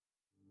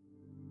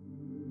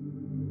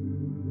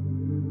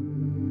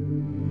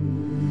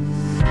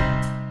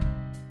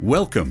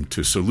Welcome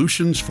to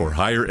Solutions for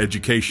Higher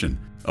Education,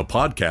 a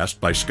podcast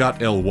by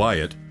Scott L.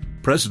 Wyatt,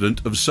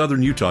 president of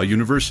Southern Utah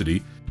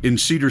University in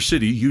Cedar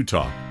City,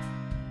 Utah.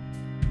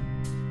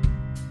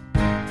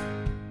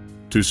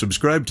 To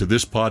subscribe to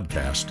this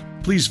podcast,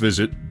 please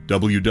visit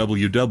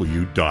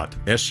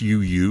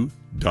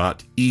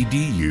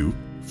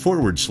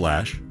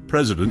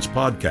www.suu.edu/President's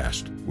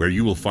Podcast, where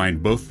you will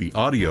find both the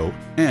audio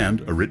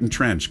and a written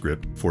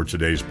transcript for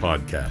today's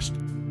podcast.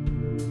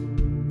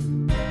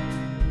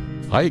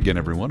 Hi again,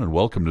 everyone, and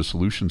welcome to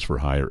Solutions for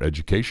Higher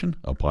Education,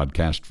 a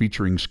podcast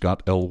featuring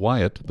Scott L.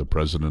 Wyatt, the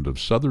president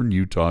of Southern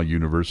Utah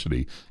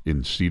University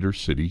in Cedar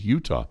City,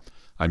 Utah.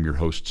 I'm your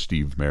host,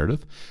 Steve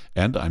Meredith,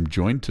 and I'm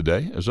joined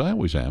today, as I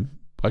always am,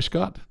 by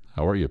Scott.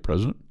 How are you,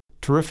 President?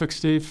 Terrific,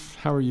 Steve.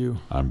 How are you?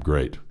 I'm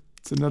great.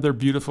 It's another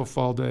beautiful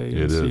fall day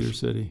in Cedar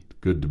City.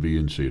 Good to be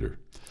in Cedar.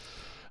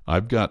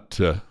 I've got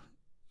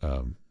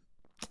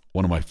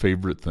one of my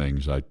favorite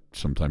things. I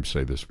sometimes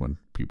say this when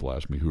people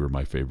ask me who are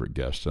my favorite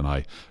guests, and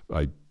I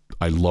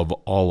love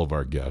all of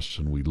our guests,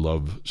 and we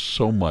love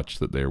so much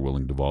that they are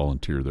willing to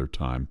volunteer their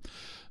time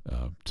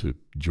to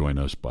join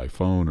us by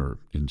phone or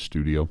in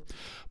studio.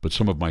 But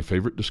some of my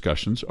favorite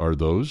discussions are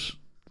those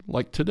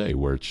like today,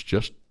 where it's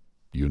just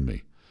you and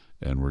me,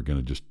 and we're going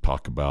to just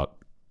talk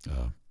about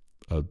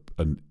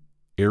an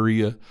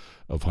area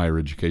of higher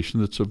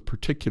education that's of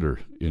particular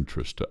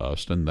interest to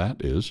us, and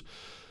that is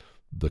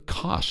the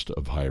cost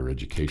of higher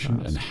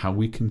education and how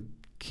we can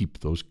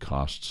keep those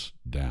costs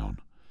down.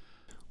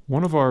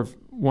 One of our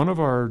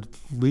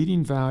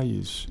leading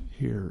values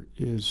here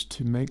is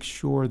to make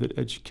sure that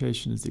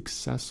education is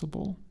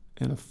accessible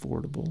and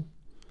affordable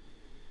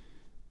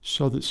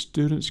so that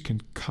students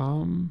can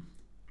come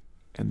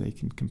and they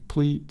can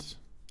complete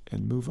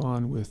and move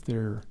on with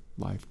their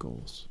life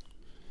goals.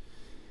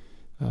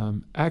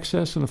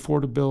 Access and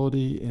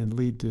affordability and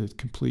lead to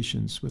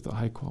completions with a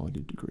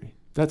high-quality degree.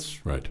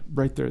 That's right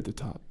there at the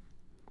top.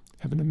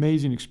 Have an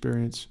amazing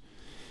experience,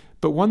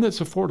 but one that's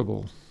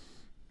affordable.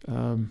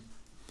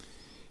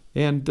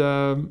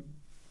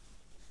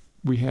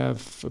 We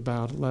have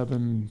about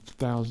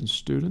 11,000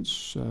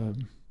 students.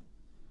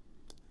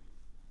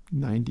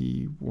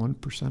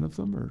 91% of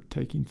them are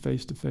taking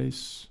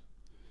face-to-face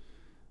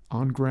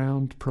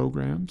on-ground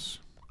programs,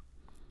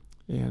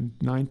 and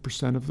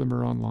 9% of them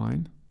are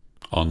online.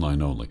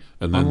 Online only.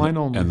 And then, online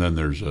only. And then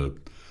there's a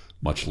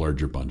much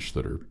larger bunch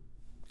that are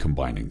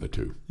combining the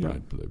two. Yeah.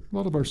 Right? A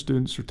lot of our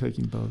students are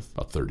taking both.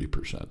 About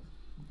 30%.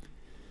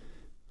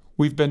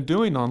 We've been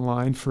doing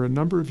online for a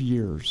number of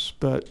years,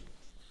 but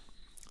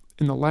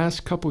in the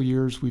last couple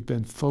years, we've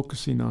been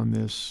focusing on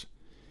this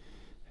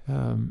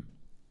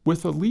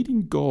with a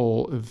leading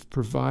goal of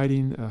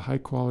providing a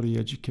high-quality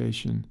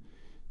education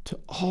to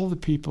all the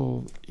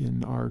people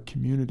in our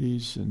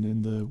communities and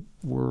in the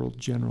world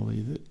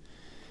generally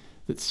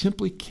that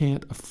simply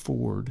can't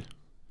afford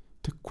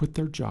to quit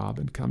their job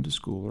and come to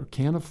school or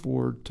can't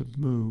afford to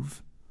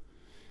move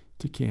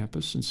to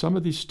campus. And some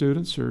of these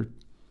students are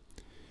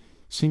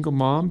single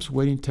moms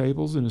waiting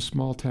tables in a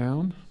small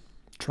town,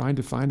 trying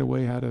to find a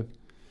way how to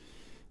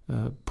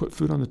put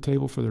food on the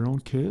table for their own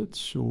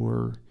kids,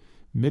 or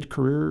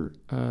mid-career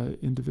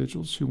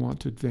individuals who want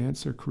to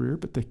advance their career,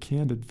 but they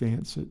can't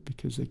advance it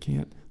because they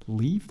can't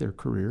leave their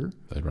career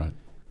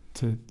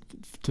to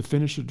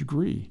finish a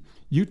degree.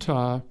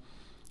 Utah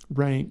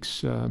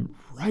ranks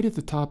right at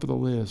the top of the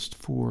list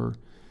for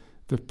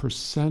the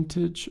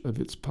percentage of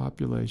its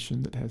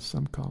population that has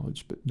some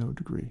college but no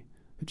degree.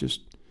 It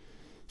just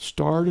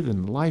started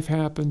and life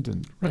happened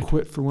and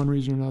quit for one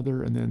reason or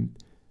another, and then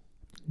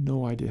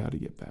no idea how to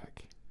get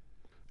back.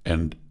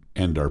 And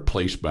are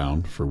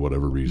place-bound for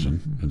whatever reason.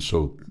 Mm-hmm. And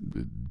so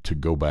to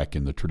go back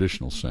in the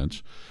traditional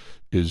sense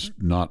is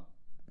not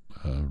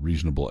a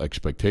reasonable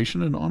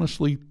expectation. And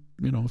honestly,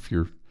 if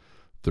you're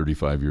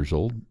 35 years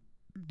old,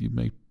 you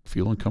may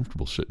feel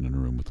uncomfortable sitting in a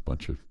room with a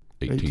bunch of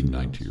 18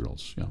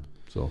 19-year-olds. Yeah.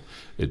 So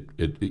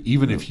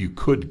even if you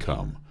could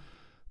come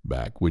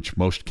back, which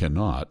most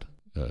cannot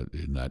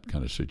in that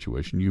kind of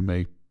situation, you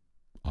may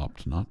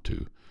opt not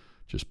to,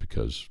 just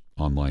because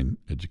online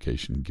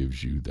education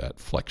gives you that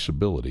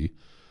flexibility,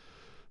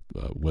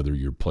 whether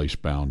you're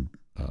place-bound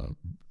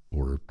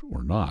or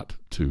not,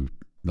 to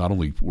not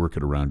only work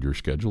it around your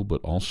schedule, but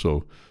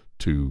also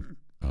to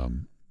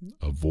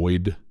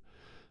avoid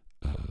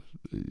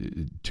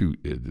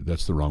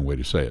that's the wrong way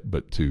to say it,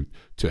 but to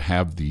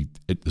have the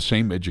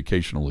same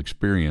educational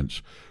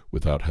experience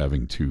without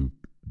having to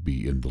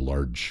be in the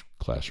large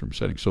classroom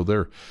setting. So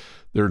there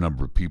are a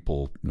number of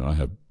people.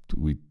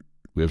 We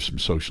have some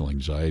social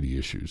anxiety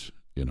issues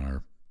in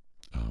our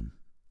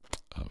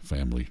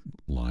family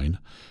line,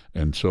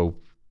 and so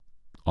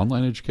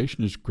online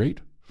education is great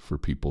for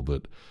people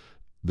that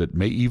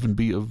may even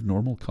be of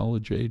normal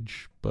college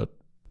age, but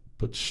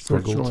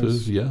struggle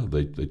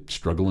they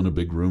struggle in a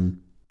big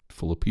room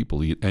full of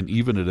people. And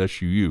even at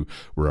SUU,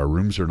 where our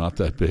rooms are not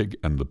that big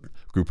and the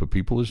group of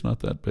people is not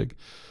that big,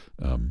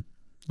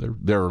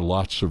 there are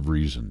lots of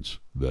reasons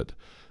that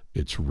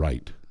it's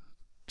right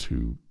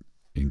to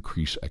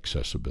increase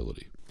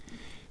accessibility.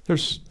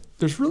 There's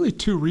really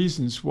two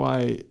reasons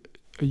why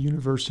a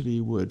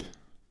university would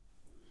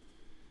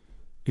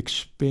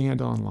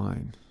expand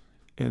online.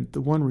 And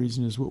the one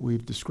reason is what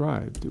we've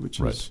described, which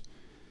is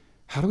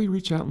how do we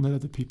reach out and let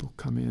other people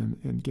come in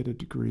and get a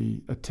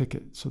degree, a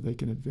ticket, so they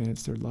can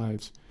advance their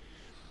lives?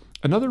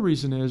 Another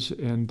reason is,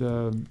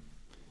 and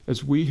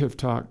as we have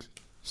talked,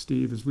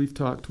 Steve, as we've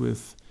talked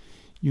with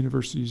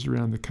universities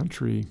around the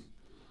country,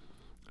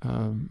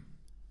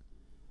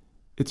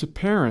 it's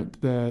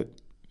apparent that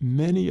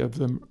many of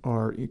them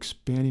are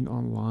expanding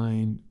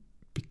online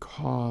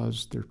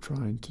because they're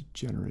trying to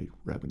generate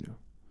revenue.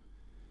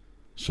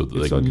 So that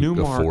they can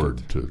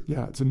afford to.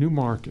 Yeah, it's a new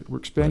market. We're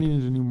expanding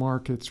into new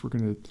markets. We're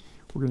going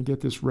to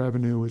get this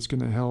revenue. It's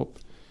going to help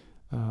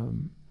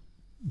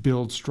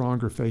build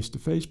stronger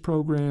face-to-face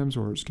programs,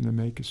 or it's going to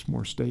make us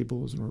more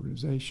stable as an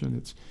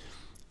organization.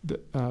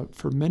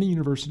 For many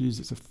universities,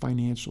 it's a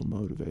financial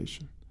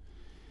motivation.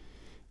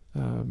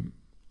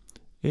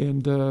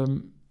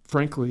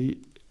 Frankly,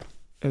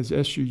 as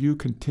SUU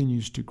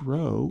continues to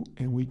grow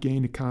and we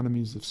gain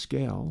economies of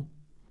scale,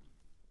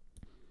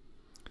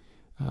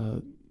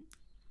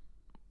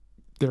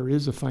 there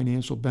is a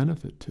financial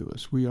benefit to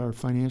us. We are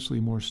financially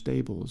more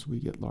stable as we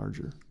get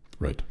larger.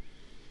 Right.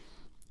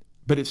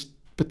 But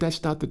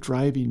that's not the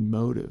driving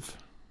motive.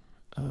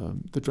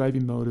 The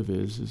driving motive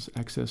is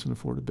access and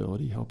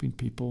affordability, helping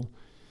people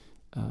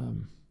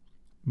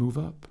move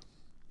up.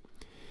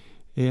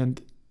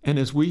 And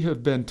as we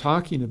have been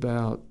talking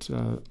about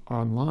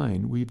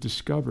online, we've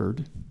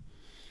discovered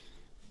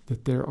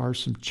that there are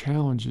some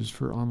challenges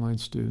for online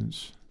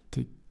students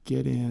to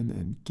get in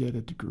and get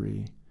a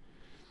degree.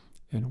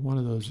 And one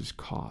of those is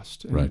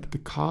cost. And the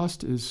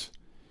cost is,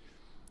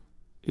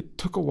 it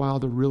took a while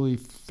to really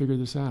figure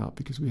this out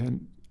because I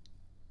hadn't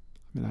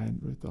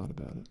really thought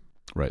about it.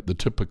 Right. The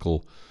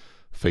typical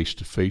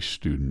face-to-face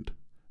student,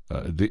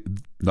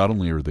 not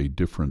only are they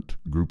different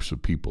groups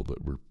of people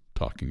that we're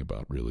talking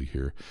about really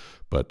here,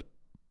 but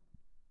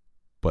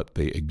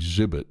they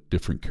exhibit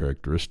different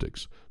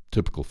characteristics.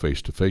 Typical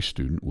face-to-face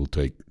student will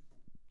take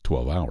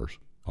 12 hours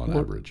on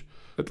average.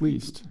 At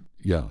least.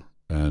 Yeah.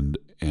 And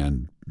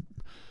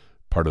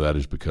part of that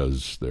is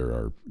because there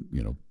are,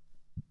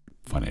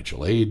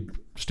 financial aid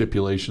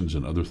stipulations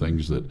and other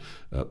things that,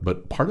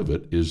 but part of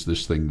it is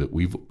this thing that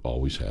we've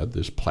always had,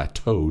 this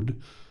plateaued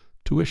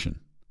tuition.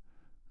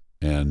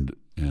 And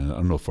I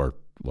don't know if a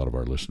lot of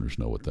our listeners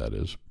know what that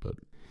is, but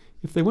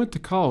if they went to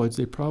college,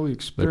 they probably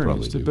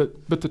experienced it.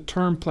 But the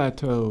term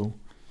plateau.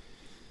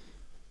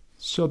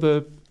 So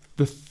the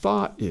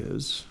thought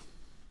is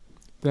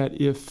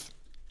that if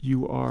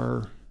you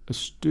are a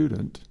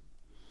student,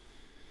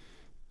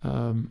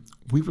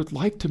 we would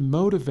like to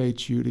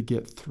motivate you to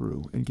get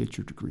through and get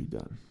your degree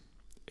done.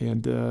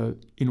 And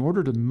in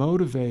order to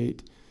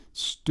motivate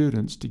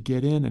students to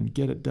get in and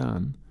get it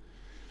done,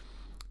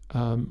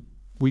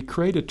 we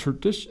create a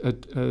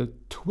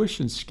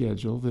tuition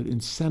schedule that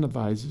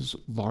incentivizes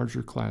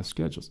larger class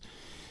schedules.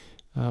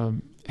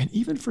 And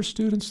even for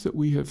students that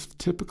we have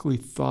typically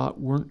thought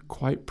weren't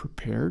quite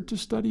prepared to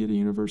study at a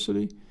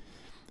university,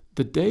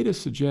 the data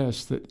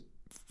suggests that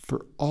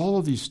for all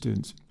of these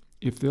students,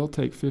 if they'll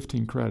take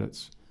 15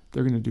 credits,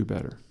 they're going to do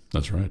better.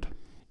 That's right.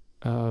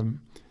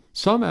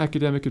 Some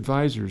academic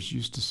advisors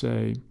used to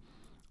say,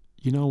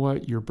 you know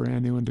what, you're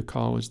brand new into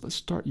college, let's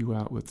start you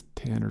out with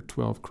 10 or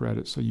 12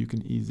 credits so you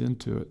can ease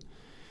into it.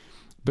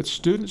 But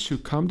students who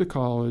come to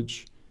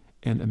college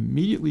and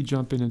immediately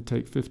jump in and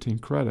take 15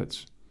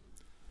 credits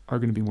are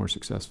going to be more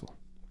successful,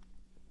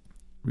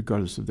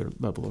 regardless of their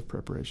level of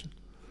preparation.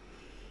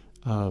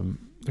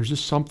 There's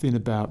just something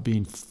about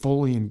being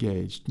fully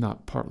engaged,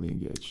 not partly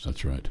engaged.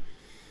 That's right.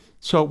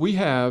 So we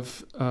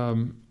have,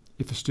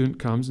 if a student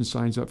comes and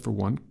signs up for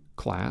one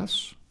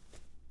class,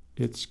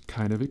 it's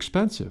kind of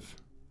expensive.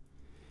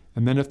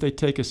 And then if they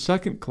take a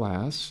second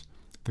class,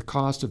 the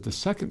cost of the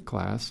second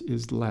class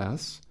is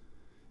less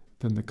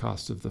than the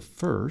cost of the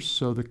first,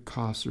 so the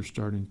costs are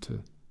starting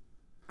to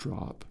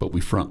drop. But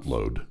we front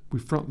load. We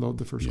front load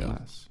the first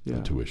class. The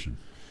tuition.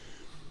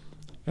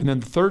 And then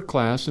the third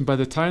class, and by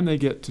the time they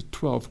get to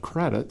 12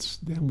 credits,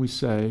 then we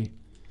say,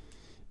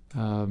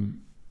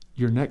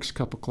 your next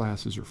couple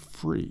classes are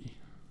free.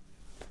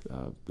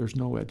 There's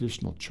no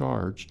additional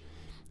charge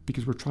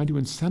because we're trying to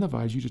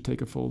incentivize you to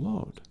take a full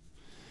load.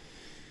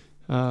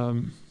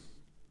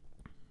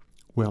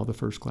 Well, the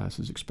first class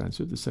is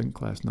expensive, the second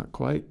class not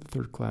quite, the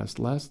third class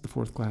less, the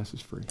fourth class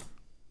is free.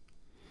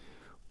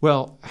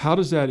 Well, how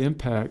does that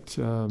impact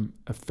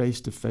a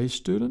face-to-face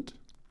student?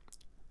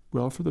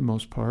 Well, for the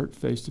most part,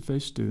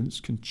 face-to-face students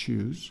can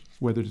choose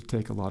whether to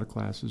take a lot of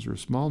classes or a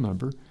small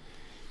number.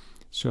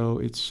 So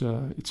it's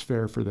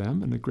fair for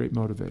them and a great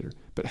motivator.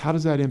 But how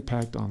does that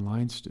impact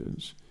online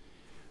students?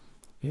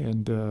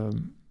 And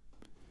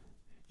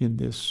in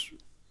this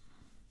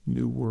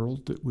new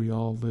world that we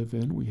all live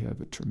in, we have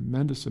a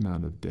tremendous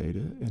amount of data,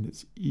 and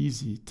it's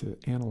easy to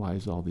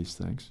analyze all these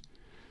things.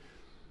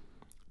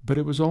 But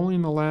it was only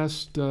in the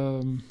last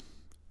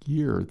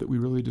year that we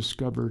really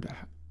discovered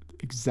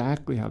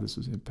exactly how this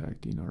was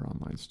impacting our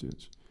online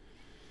students.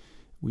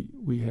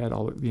 We had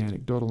all of the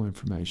anecdotal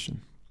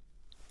information.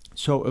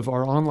 So of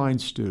our online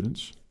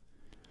students,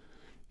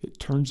 it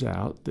turns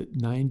out that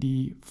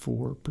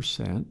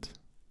 94%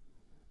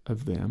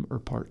 of them are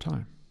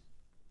part-time.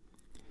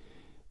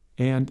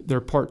 And they're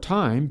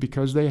part-time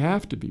because they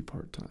have to be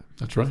part-time.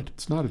 That's right.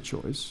 It's not a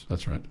choice.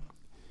 That's right.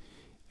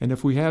 And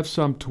if we have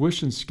some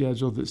tuition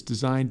schedule that's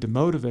designed to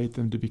motivate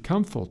them to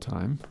become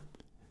full-time,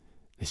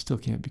 they still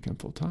can't become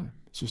full-time.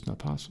 It's just not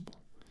possible.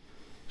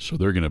 So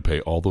they're going to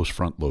pay all those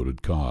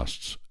front-loaded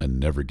costs and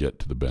never get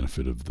to the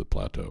benefit of the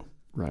plateau.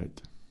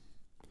 Right.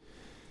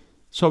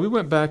 So we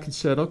went back and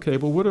said, okay,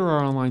 well, what are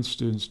our online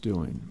students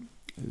doing?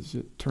 As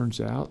it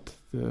turns out,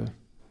 the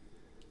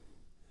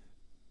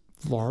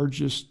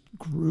largest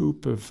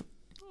group of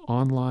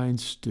online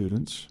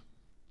students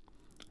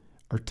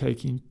are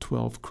taking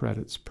 12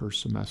 credits per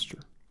semester.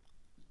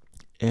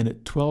 And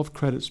at 12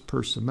 credits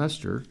per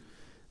semester,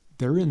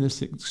 they're in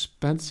this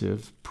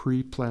expensive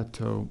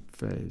pre-plateau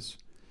phase.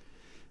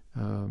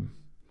 And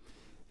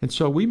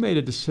so we made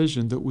a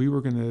decision that we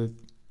were going to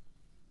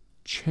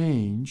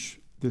change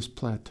this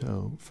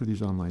plateau for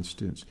these online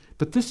students.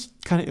 But this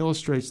kind of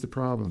illustrates the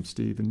problem,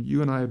 Steve, and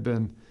you and I have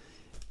been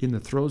in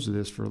the throes of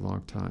this for a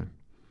long time.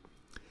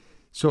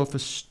 So if a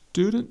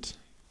student,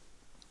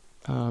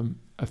 a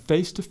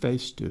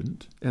face-to-face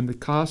student, and the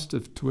cost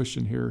of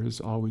tuition here has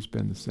always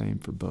been the same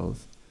for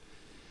both.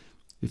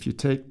 If you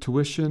take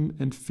tuition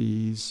and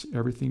fees,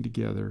 everything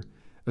together,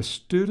 a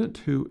student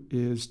who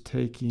is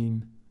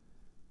taking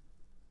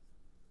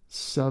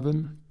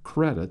 7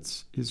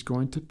 credits is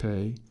going to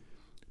pay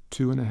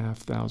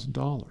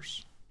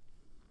 $2,500.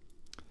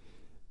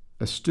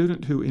 A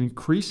student who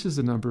increases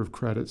the number of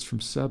credits from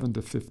 7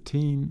 to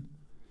 15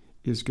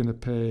 is going to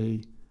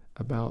pay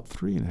about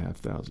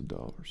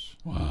 $3,500.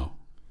 Wow.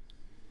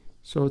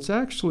 So it's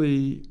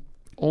actually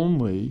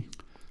only...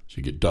 So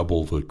you get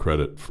double the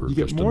credit for you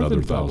get just more another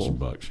than double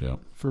 $1,000. Yeah.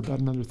 for about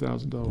another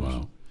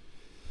 $1,000.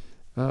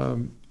 Wow.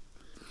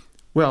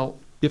 Well,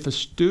 if a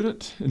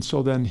student, and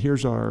so then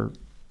here's our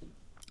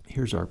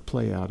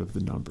play out of the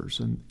numbers,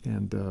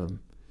 and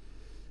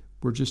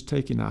we're just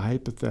taking a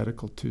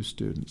hypothetical 2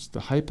 students. The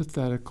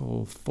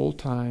hypothetical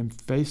full-time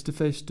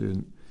face-to-face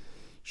student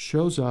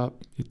shows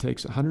up. It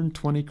takes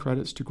 120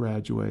 credits to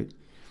graduate.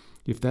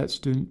 If that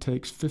student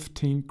takes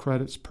 15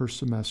 credits per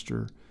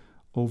semester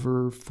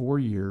over 4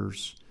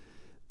 years,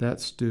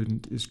 that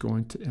student is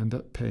going to end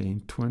up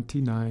paying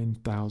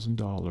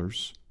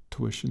 $29,000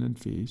 tuition and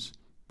fees.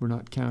 We're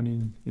not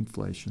counting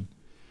inflation.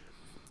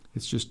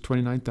 It's just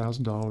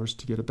 $29,000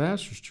 to get a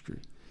bachelor's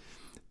degree.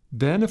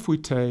 Then if we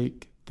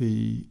take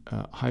the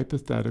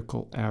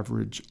hypothetical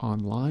average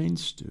online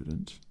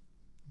student,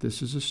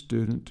 this is a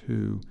student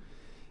who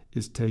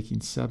is taking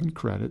 7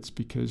 credits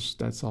because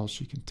that's all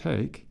she can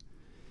take.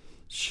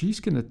 She's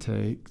going to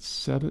take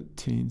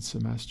 17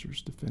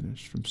 semesters to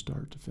finish, from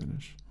start to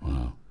finish.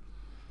 Wow.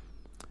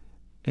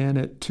 And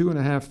at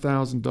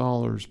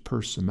 $2,500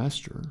 per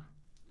semester,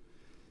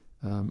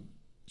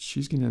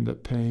 she's going to end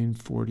up paying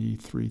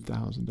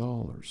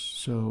 $43,000.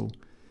 So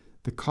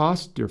the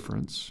cost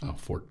difference... Oh,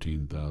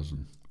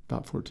 $14,000.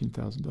 About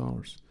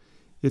 $14,000.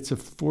 It's a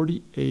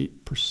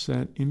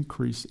 48%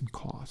 increase in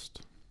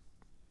cost.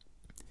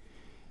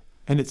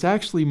 And it's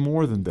actually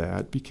more than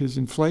that because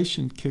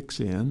inflation kicks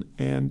in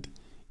and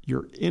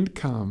your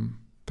income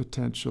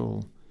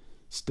potential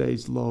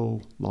stays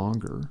low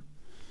longer.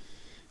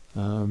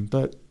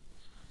 But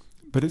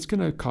it's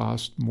going to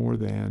cost more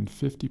than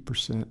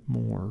 50%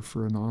 more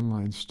for an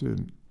online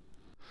student.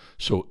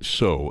 So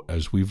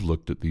as we've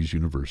looked at these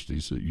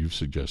universities that you've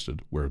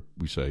suggested, where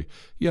we say,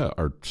 yeah,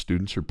 our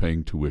students are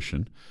paying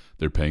tuition,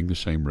 they're paying the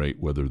same rate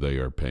whether they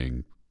are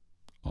paying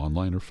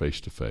online or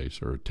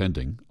face-to-face or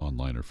attending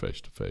online or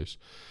face-to-face.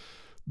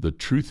 The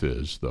truth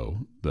is,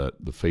 though,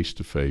 that the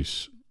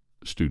face-to-face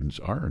students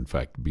are, in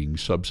fact, being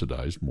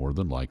subsidized more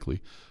than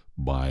likely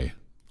by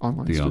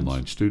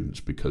online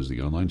students, because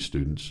the online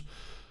students,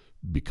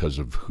 because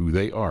of who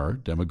they are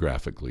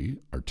demographically,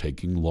 are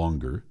taking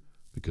longer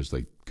because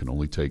they can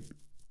only take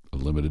a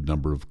limited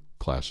number of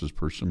classes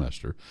per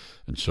semester.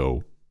 And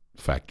so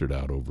factored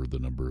out over the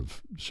number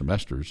of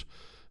semesters,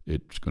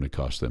 it's going to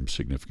cost them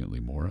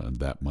significantly more, and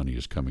that money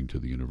is coming to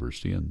the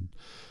university. And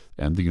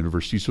the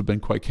universities have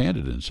been quite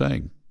candid in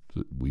saying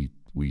that we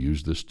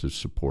use this to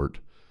support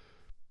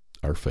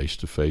our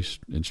face-to-face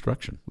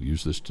instruction. We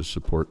use this to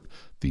support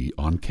the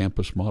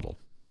on-campus model.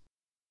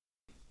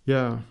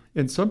 Yeah,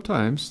 and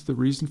sometimes the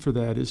reason for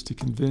that is to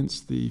convince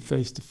the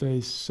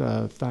face-to-face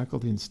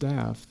faculty and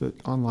staff that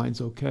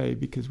online's okay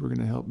because we're going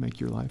to help make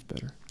your life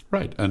better.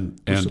 Right, and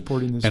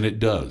supporting this, and it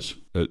does.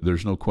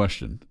 There's no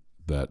question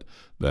that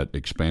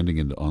expanding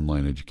into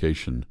online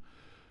education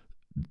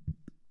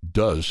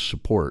does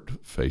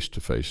support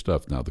face-to-face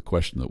stuff. Now, the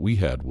question that we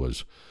had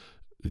was,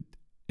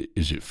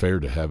 is it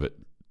fair to have it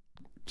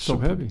so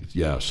heavy?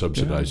 Yeah,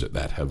 subsidize it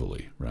that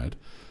heavily, right?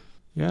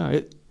 Yeah,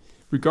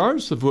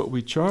 regardless of what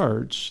we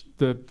charge,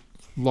 the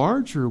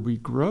larger we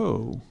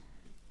grow,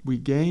 we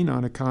gain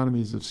on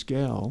economies of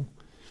scale,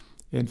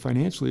 and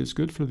financially it's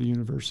good for the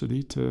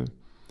university to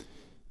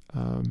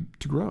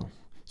grow.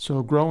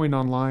 So growing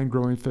online,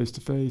 growing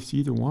face-to-face,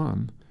 either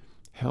one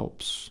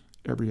helps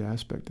every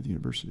aspect of the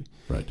university.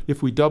 Right.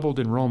 If we doubled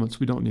enrollments,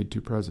 we don't need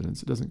 2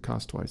 presidents. It doesn't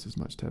cost twice as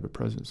much to have a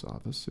president's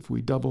office. If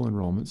we double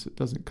enrollments, it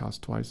doesn't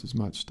cost twice as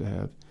much to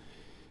have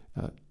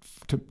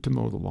to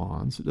mow the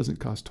lawns. It doesn't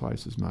cost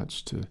twice as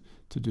much to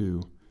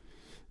do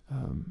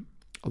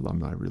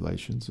alumni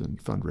relations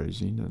and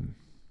fundraising and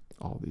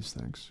all these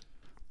things.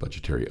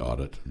 Budgetary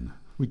audit. And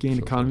we gain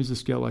so economies of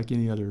scale like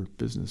any other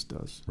business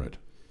does. Right.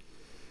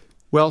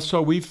 Well,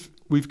 so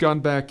we've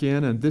gone back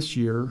in, and this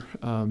year,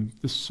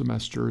 this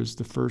semester is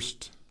the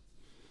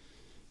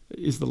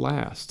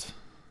last.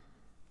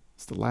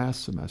 It's the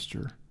last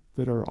semester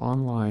that our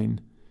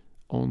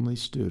online-only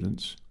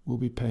students will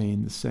be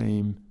paying the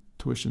same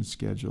tuition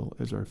schedule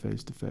as our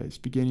face-to-face.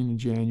 Beginning in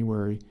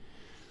January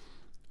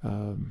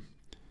of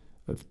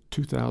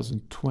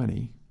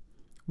 2020,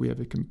 we have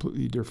a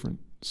completely different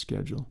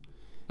schedule.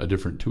 A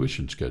different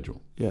tuition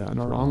schedule. Yeah, and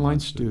our online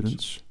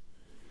students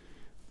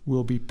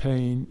will be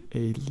paying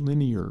a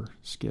linear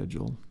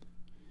schedule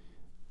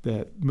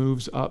that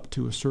moves up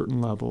to a certain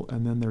level,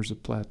 and then there's a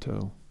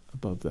plateau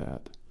above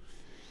that.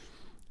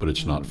 But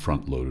it's not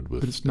front-loaded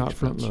with But it's not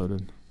expense.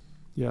 front-loaded.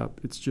 Yeah,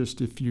 it's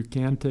just if you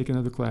can take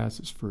another class,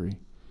 it's free.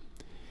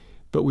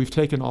 But we've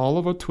taken all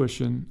of our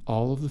tuition,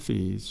 all of the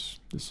fees.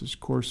 This is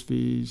course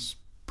fees,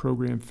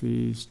 program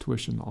fees,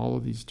 tuition, all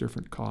of these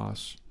different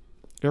costs.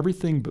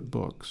 Everything but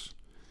books.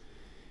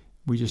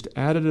 We just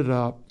added it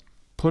up,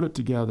 put it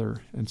together,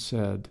 and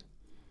said,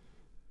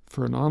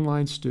 for an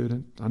online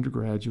student,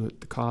 undergraduate,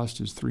 the cost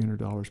is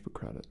 $300 per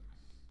credit.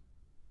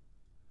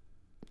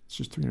 It's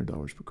just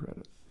 $300 per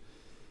credit.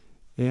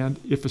 And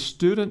if a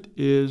student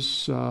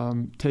is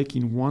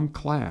taking one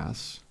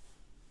class,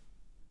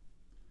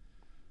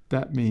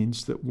 that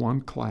means that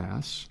one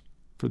class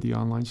for the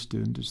online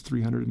student is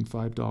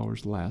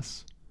 $305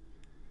 less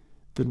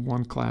than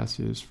one class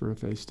is for a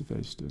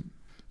face-to-face student.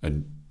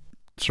 And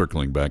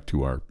circling back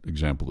to our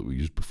example that we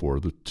used before,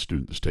 the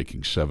student is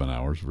taking 7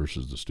 hours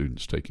versus the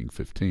student's taking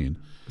 15.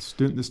 A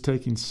student that's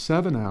taking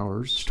 7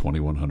 hours. It's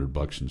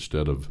 $2,100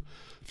 instead of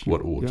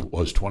what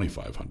was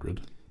 $2,500,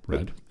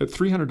 right? At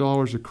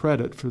 $300 a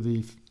credit for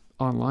the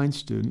online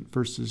student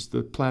versus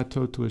the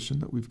plateau tuition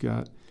that we've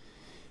got.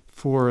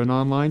 For an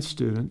online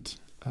student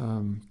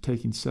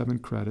taking 7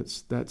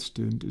 credits, that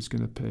student is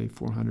going to pay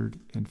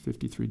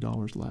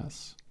 $453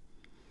 less.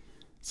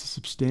 It's a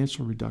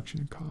substantial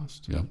reduction in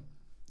cost. Yeah.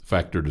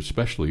 Factored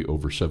especially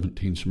over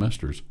 17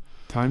 semesters.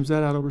 Times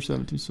that out over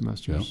 17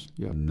 semesters.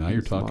 Yeah. Yep. Now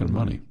you're talking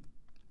money.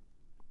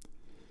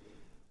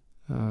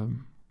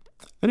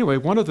 Anyway,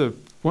 one of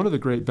the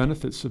great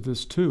benefits of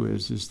this too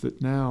is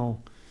that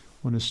now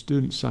when a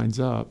student signs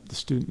up, the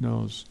student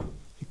knows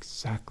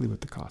exactly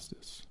what the cost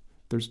is.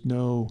 There's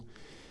no,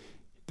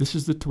 this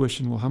is the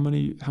tuition. Well, how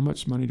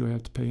much money do I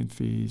have to pay in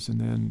fees? And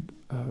then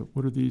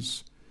what are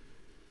these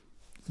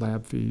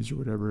lab fees or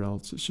whatever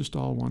else? It's just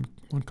all one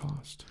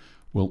cost.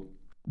 Well,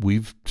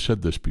 we've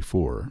said this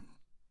before.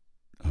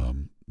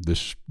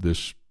 This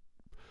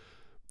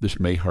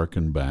may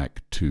harken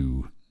back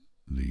to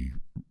the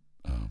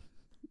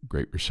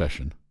Great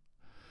Recession,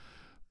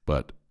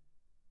 but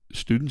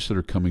students that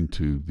are coming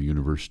to the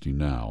university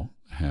now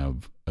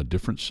have a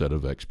different set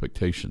of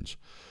expectations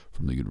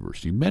from the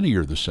university. Many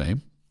are the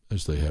same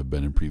as they have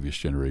been in previous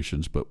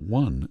generations, but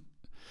one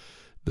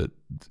that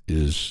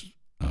is,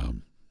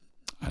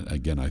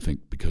 again, I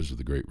think because of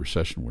the Great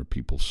Recession, where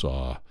people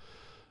saw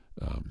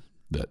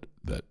that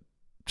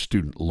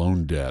student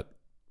loan debt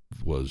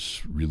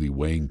was really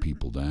weighing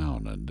people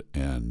down,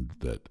 and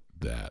that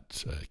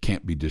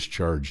can't be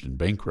discharged in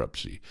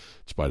bankruptcy,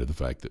 in spite of the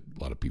fact that a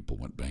lot of people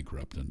went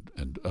bankrupt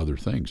and other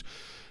things.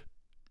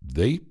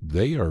 They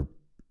are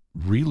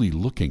really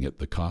looking at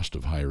the cost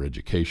of higher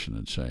education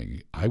and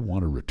saying, I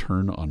want a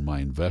return on my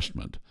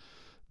investment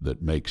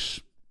that makes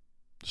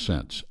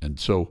sense. And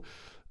so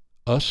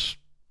us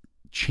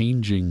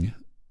changing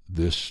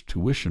this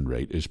tuition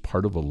rate is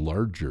part of a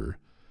larger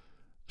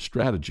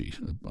strategy,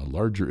 a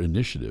larger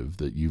initiative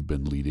that you've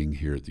been leading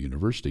here at the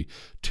university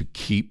to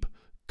keep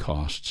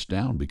costs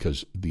down,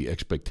 because the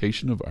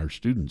expectation of our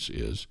students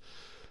is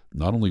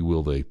not only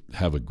will they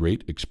have a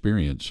great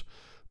experience,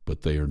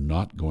 but they are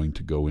not going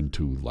to go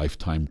into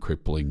lifetime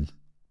crippling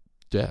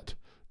debt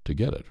to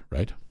get it,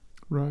 right?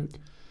 Right.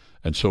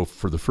 And so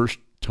for the first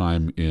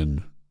time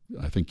in,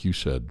 I think you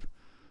said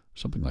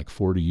something like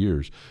 40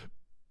 years,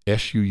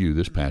 SUU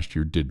this past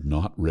year did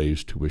not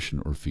raise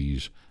tuition or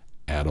fees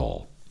at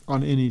all.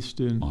 On any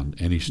student. On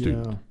any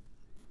student.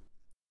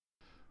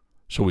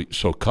 Yeah.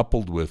 So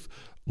coupled with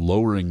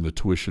lowering the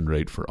tuition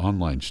rate for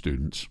online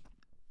students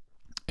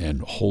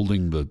and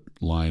holding the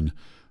line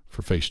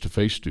for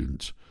face-to-face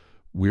students,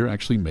 we're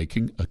actually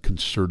making a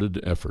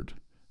concerted effort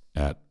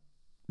at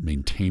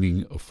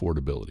maintaining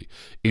affordability,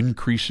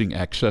 increasing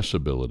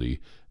accessibility,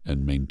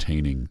 and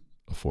maintaining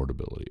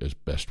affordability as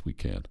best we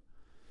can.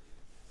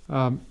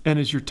 And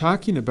as you're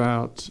talking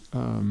about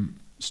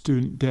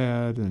student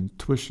debt and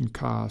tuition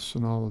costs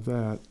and all of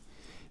that,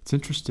 it's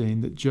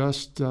interesting that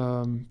just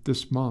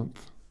this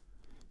month,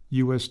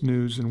 U.S.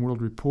 News and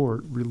World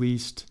Report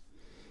released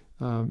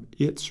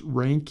its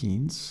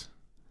rankings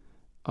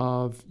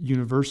of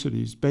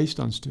universities based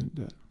on student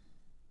debt.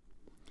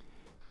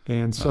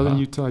 And Southern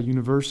Utah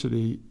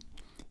University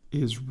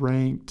is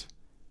ranked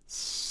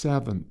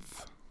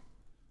 7th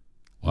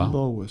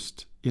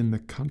lowest in the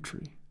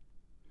country,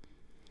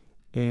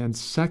 and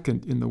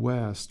 2nd in the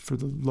West for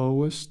the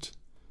lowest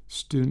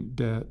student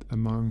debt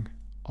among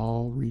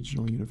all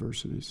regional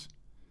universities.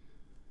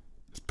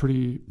 That's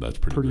pretty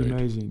great.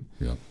 amazing.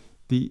 Yeah.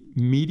 The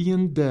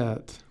median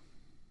debt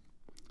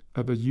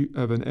of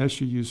an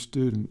SUU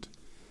student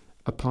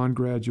upon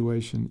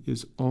graduation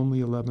is only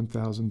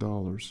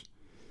 $11,000.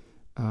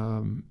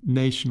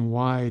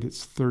 Nationwide,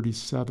 it's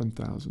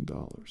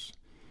 $37,000.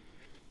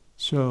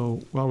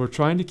 So while we're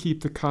trying to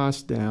keep the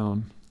cost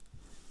down,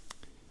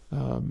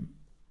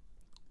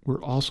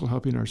 we're also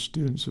helping our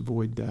students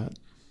avoid debt.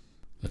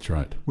 That's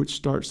right. Which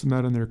starts them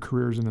out in their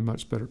careers in a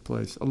much better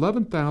place.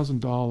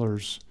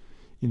 $11,000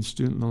 in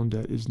student loan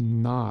debt is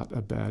not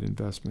a bad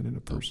investment in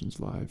a person's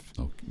life.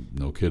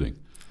 No kidding.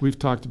 We've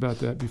talked about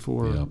that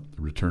before. Yeah,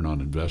 the return on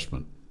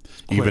investment.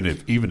 Quick.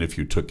 Even if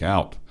you took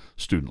out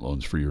student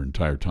loans for your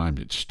entire time,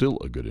 it's still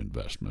a good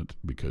investment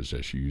because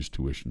SUU's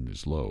tuition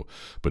is low.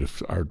 But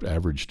if our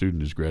average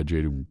student is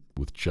graduating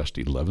with just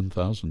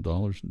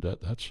 $11,000 in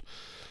debt, that's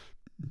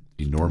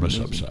enormous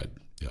upside.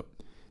 Yep.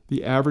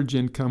 The average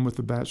income with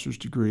a bachelor's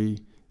degree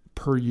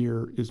per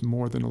year is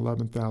more than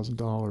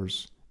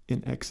 $11,000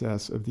 in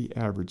excess of the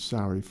average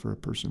salary for a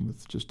person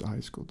with just a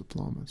high school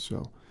diploma.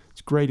 So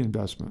it's a great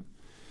investment.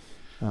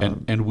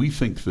 And we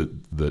think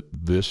that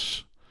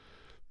this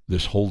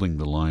holding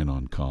the line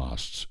on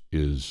costs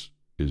is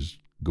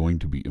going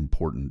to be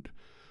important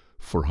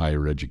for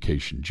higher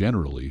education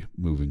generally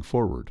moving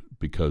forward,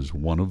 because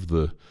one of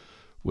the,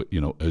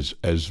 as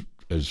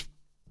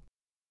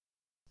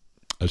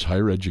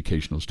higher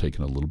education has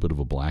taken a little bit of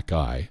a black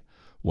eye,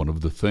 one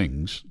of the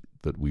things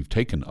that we've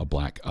taken a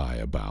black eye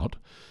about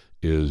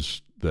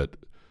is that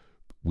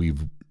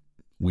we've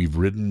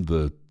ridden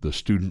the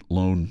student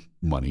loan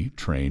money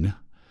train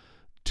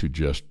to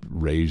just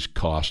raise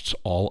costs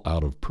all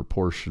out of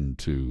proportion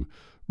to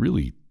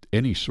really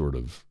any sort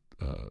of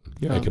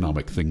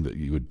economic thing that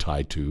you would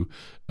tie to,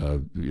 a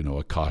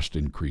cost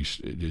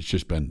increase. It's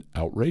just been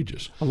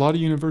outrageous. A lot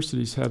of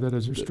universities have that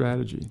as their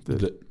strategy.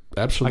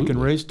 Absolutely. I can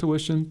raise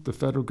tuition. The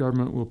federal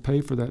government will pay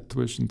for that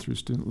tuition through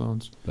student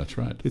loans. That's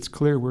right. It's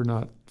clear we're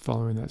not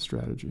following that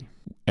strategy.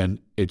 And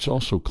it's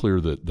also clear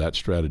that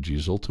strategy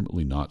is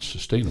ultimately not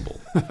sustainable.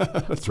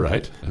 That's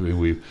right. I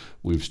mean,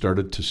 we've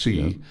started to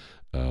see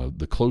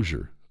the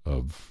closure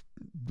of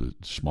the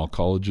small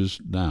colleges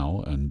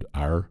now, and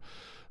our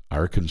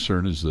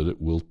concern is that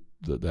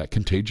that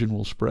contagion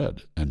will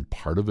spread, and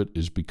part of it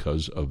is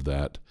because of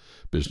that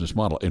business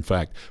model. In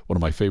fact, one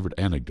of my favorite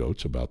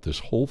anecdotes about this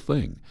whole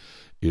thing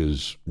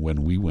is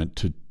when we went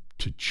to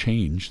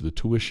change the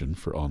tuition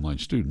for online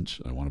students.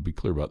 I want to be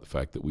clear about the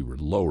fact that we were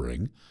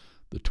lowering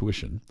the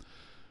tuition.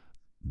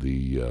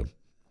 The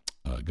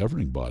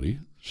governing body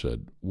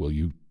said, "Well,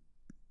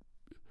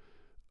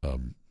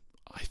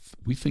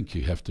 we think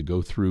you have to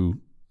go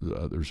through.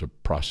 There's a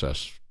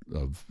process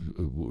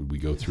we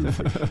go through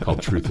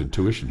called truth and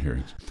tuition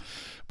hearings.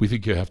 We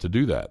think you have to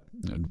do that."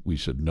 And we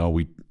said, "No,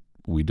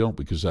 we don't,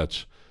 because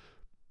that's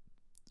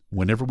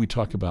whenever we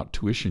talk about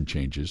tuition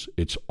changes,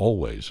 it's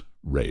always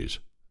raise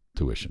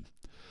tuition."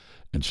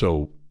 And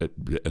so,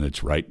 and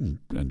it's right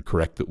and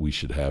correct that we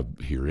should have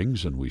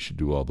hearings and we should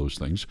do all those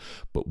things,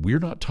 but we're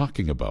not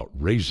talking about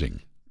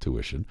raising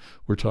tuition.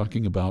 We're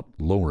talking about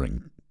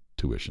lowering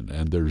tuition.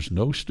 And there's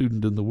no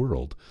student in the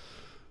world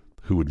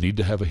who would need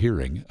to have a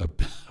hearing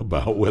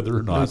about whether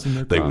or not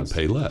they would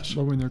pay less.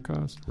 Lowering their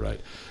cost.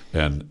 Right.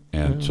 And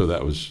so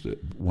that was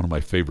one of my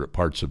favorite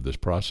parts of this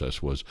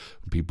process was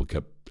when people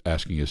kept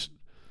asking us,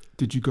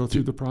 did you go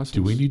through the process?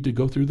 Do we need to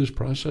go through this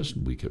process?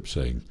 And we kept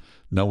saying,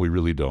 no, we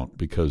really don't,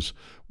 because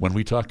when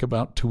we talk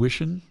about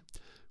tuition,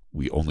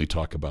 we only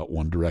talk about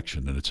one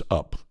direction, and it's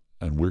up,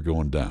 and we're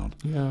going down.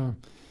 Yeah.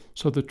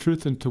 So the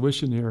truth and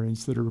tuition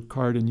hearings that are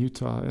required in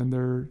Utah, and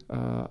they're,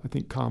 I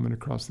think, common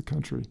across the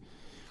country.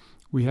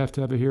 We have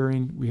to have a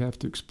hearing. We have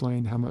to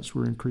explain how much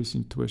we're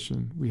increasing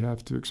tuition. We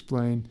have to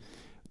explain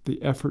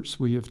the efforts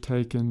we have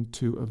taken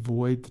to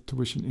avoid the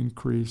tuition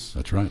increase.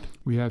 That's right.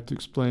 We have to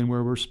explain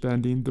where we're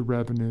spending the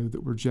revenue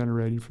that we're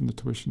generating from the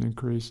tuition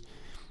increase.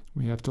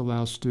 We have to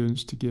allow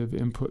students to give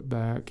input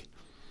back.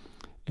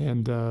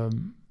 And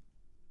none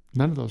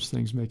of those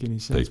things make any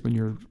sense when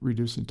you're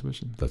reducing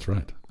tuition. That's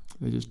right.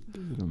 They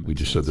don't make We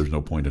just sense. said there's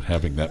no point in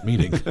having that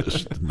meeting.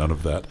 None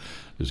of that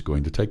is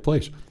going to take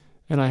place.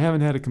 And I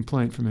haven't had a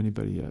complaint from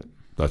anybody yet.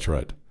 That's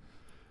right.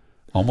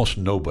 Almost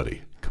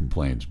nobody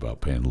complains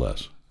about paying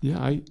less. Yeah,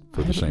 I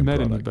haven't same met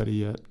product. anybody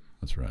yet.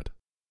 That's right.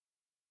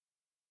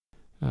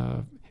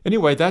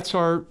 Anyway, that's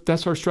our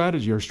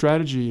strategy. Our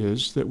strategy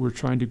is that we're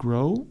trying to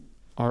grow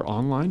our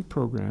online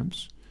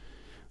programs.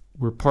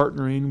 We're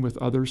partnering with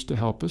others to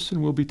help us,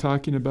 and we'll be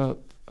talking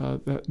about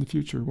that in the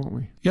future, won't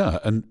we? Yeah,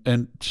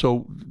 and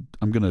so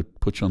I'm going to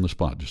put you on the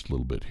spot just a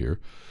little bit here.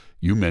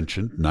 You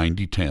mentioned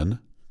 90-10,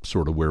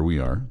 sort of where we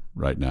are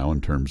right now in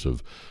terms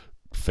of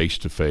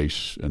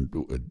face-to-face,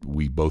 and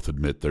we both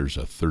admit there's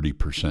a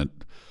 30%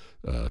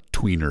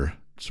 tweener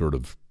sort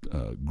of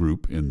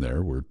group in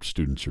there where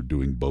students are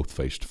doing both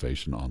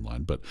face-to-face and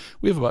online. But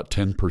we have about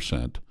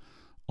 10%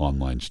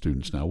 online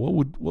students now.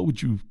 What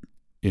would you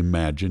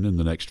imagine in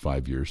the next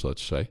 5 years,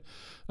 let's say,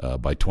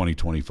 by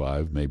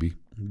 2025 maybe?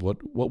 What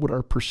would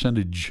our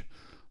percentage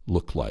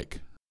look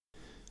like?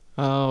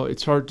 Oh,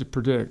 it's hard to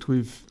predict.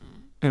 We've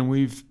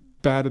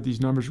batted these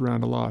numbers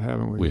around a lot,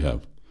 haven't we? We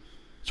have.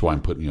 That's why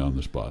I'm putting you on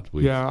the spot.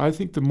 Yeah, I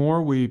think the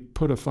more we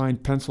put a fine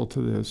pencil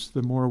to this,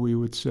 the more we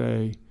would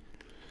say,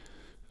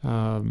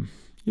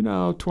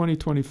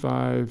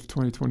 2025,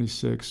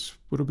 2026,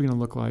 what are we going to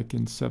look like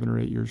in 7 or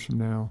 8 years from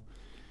now?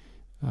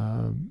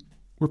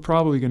 We're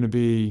probably going to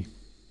be,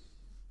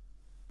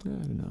 I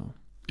don't know.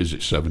 Is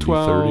it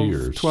 70-30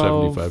 or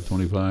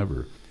 75-25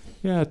 or?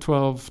 Yeah,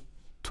 12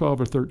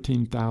 or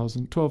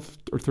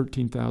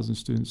 13,000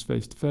 students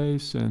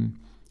face-to-face and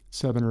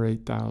 7,000 or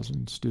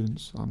 8,000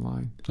 students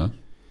online. Huh?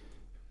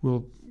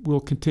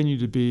 We'll continue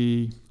to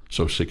be...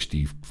 So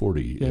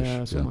 60-40-ish.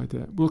 Yeah, something like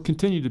that. We'll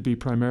continue to be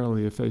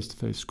primarily a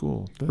face-to-face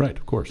school. Right,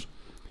 of course.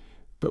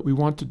 But we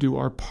want to do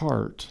our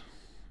part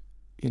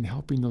in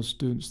helping those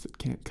students that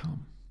can't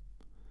come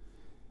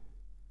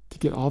to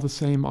get all the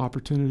same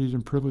opportunities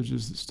and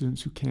privileges that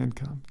students who can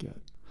come get.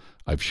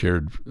 I've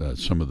shared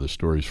some of the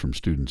stories from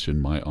students in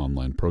my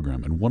online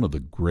program, and one of the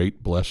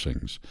great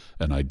blessings,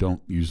 and I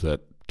don't use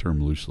that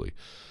term loosely,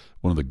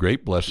 one of the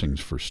great blessings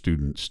for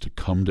students to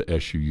come to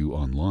SUU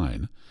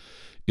online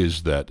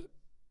is that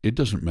it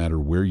doesn't matter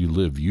where you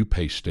live, you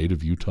pay state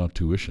of Utah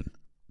tuition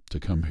to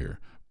come here.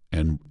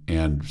 And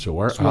so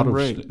our out of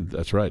rate.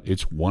 That's right,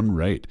 it's one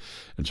rate.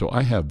 And so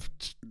I have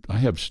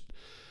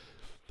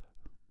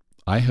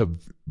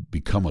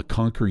become a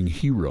conquering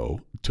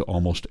hero to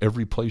almost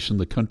every place in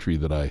the country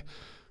that I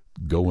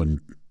go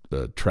and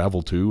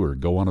travel to or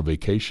go on a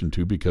vacation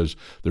to, because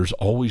there's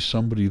always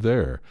somebody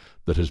there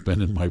that has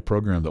been in my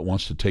program that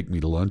wants to take me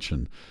to lunch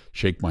and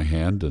shake my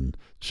hand and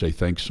say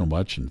thanks so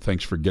much and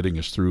thanks for getting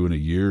us through in a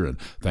year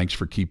and thanks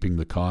for keeping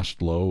the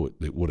cost low.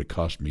 It would have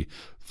cost me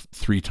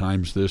 3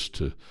 times this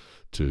to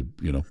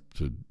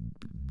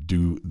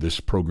do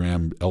this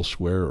program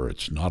elsewhere, or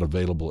it's not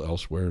available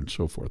elsewhere, and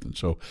so forth. And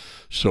so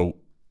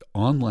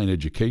online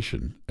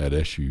education at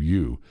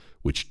SUU,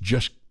 which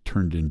just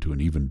turned into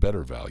an even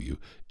better value,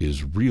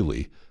 is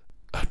really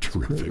a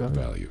terrific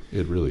value.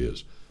 It really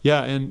is.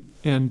 Yeah, and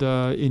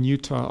in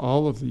Utah,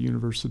 all of the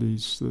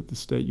universities, the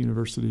state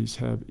universities,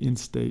 have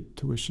in-state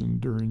tuition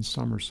during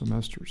summer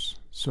semesters.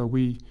 So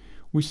we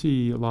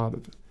see a lot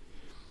of it.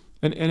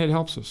 And it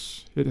helps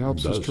us. It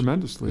helps us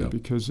tremendously,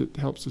 because it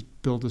helps us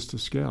build us to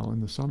scale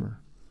in the summer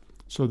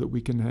so that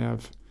we can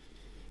have,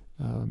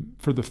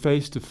 for the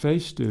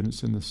face-to-face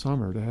students in the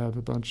summer, to have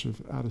a bunch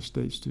of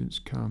out-of-state students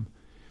come.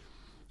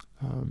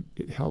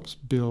 It helps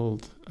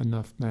build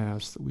enough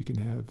mass that we can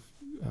have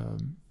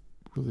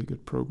really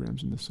good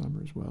programs in the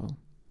summer as well.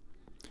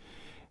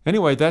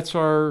 Anyway, that's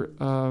what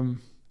we're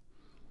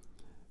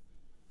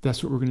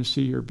going to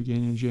see here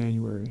beginning in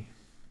January,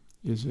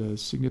 is a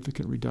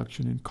significant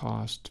reduction in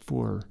cost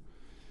for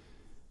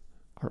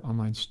our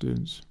online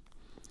students.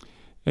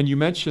 And you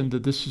mentioned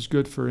that this is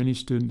good for any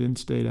student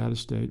in-state,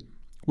 out-of-state.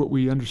 What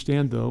we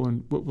understand, though,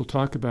 and what we'll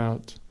talk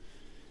about,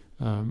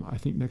 I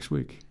think next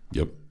week,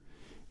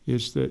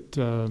 is that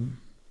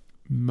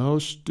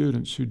most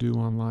students who do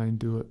online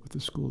do it with a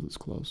school that's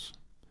close.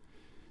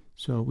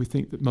 So we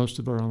think that most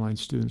of our online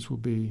students will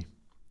be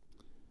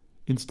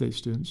in-state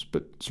students,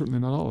 but certainly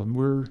not all of them.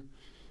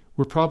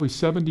 We're probably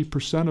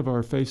 70% of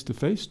our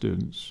face-to-face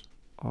students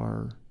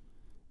are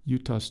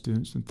Utah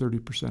students and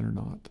 30% are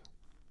not.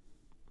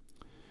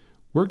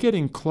 We're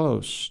getting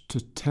close to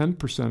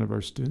 10% of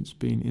our students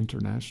being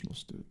international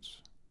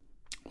students.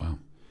 Wow.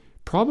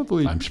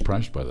 Probably. I'm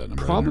surprised by that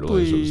number. I didn't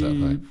realize it was that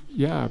high.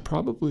 Yeah,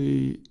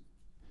 probably.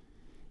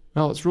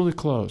 Well, it's really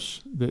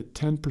close that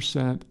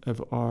 10%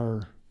 of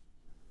our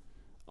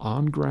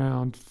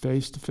on-ground,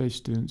 face-to-face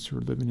students who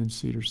are living in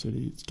Cedar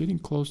City, it's getting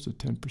close to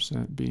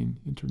 10% being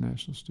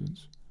international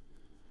students.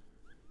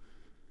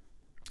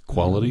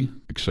 Quality,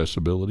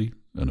 accessibility,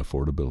 and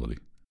affordability.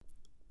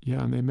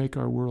 Yeah, and they make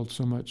our world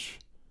so much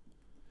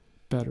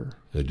better.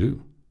 They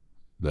do.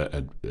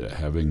 That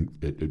having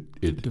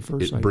it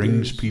diverse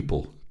brings ideas.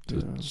 People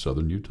to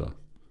southern Utah.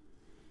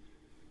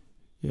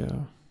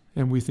 Yeah,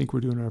 and we think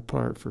we're doing our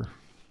part for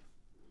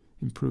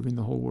improving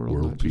the whole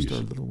world not peace. Just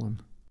our little one.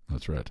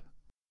 That's right.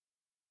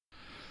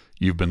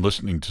 You've been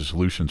listening to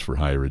Solutions for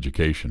Higher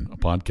Education, a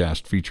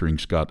podcast featuring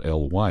Scott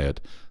L. Wyatt,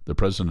 the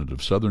president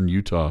of Southern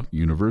Utah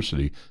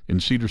University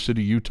in Cedar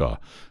City, Utah.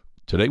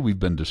 Today we've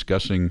been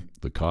discussing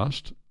the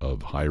cost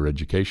of higher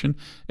education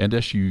and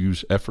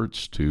SUU's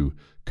efforts to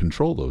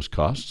control those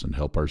costs and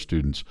help our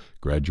students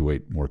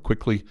graduate more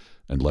quickly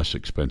and less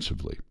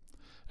expensively.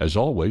 As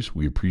always,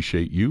 we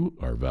appreciate you,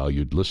 our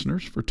valued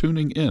listeners, for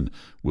tuning in.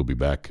 We'll be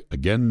back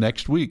again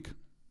next week.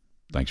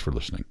 Thanks for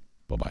listening.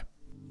 Bye-bye.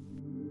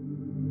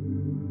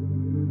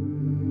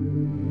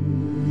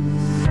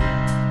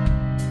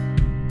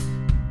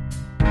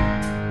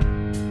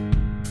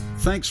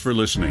 Thanks for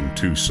listening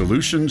to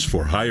Solutions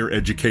for Higher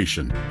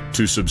Education.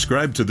 To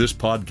subscribe to this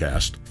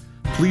podcast,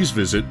 please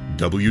visit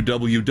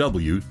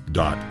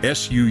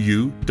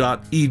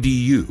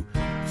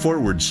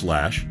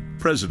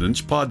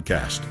www.suu.edu/President's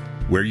Podcast,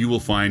 where you will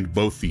find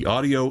both the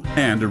audio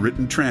and a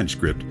written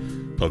transcript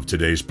of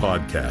today's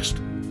podcast.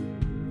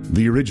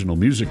 The original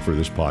music for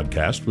this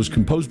podcast was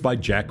composed by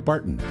Jack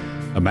Barton,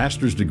 a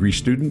master's degree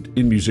student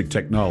in music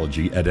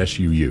technology at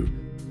SUU.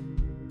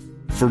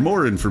 For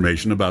more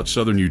information about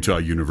Southern Utah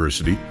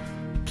University,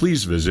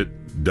 please visit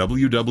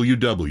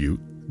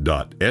www.suu.edu.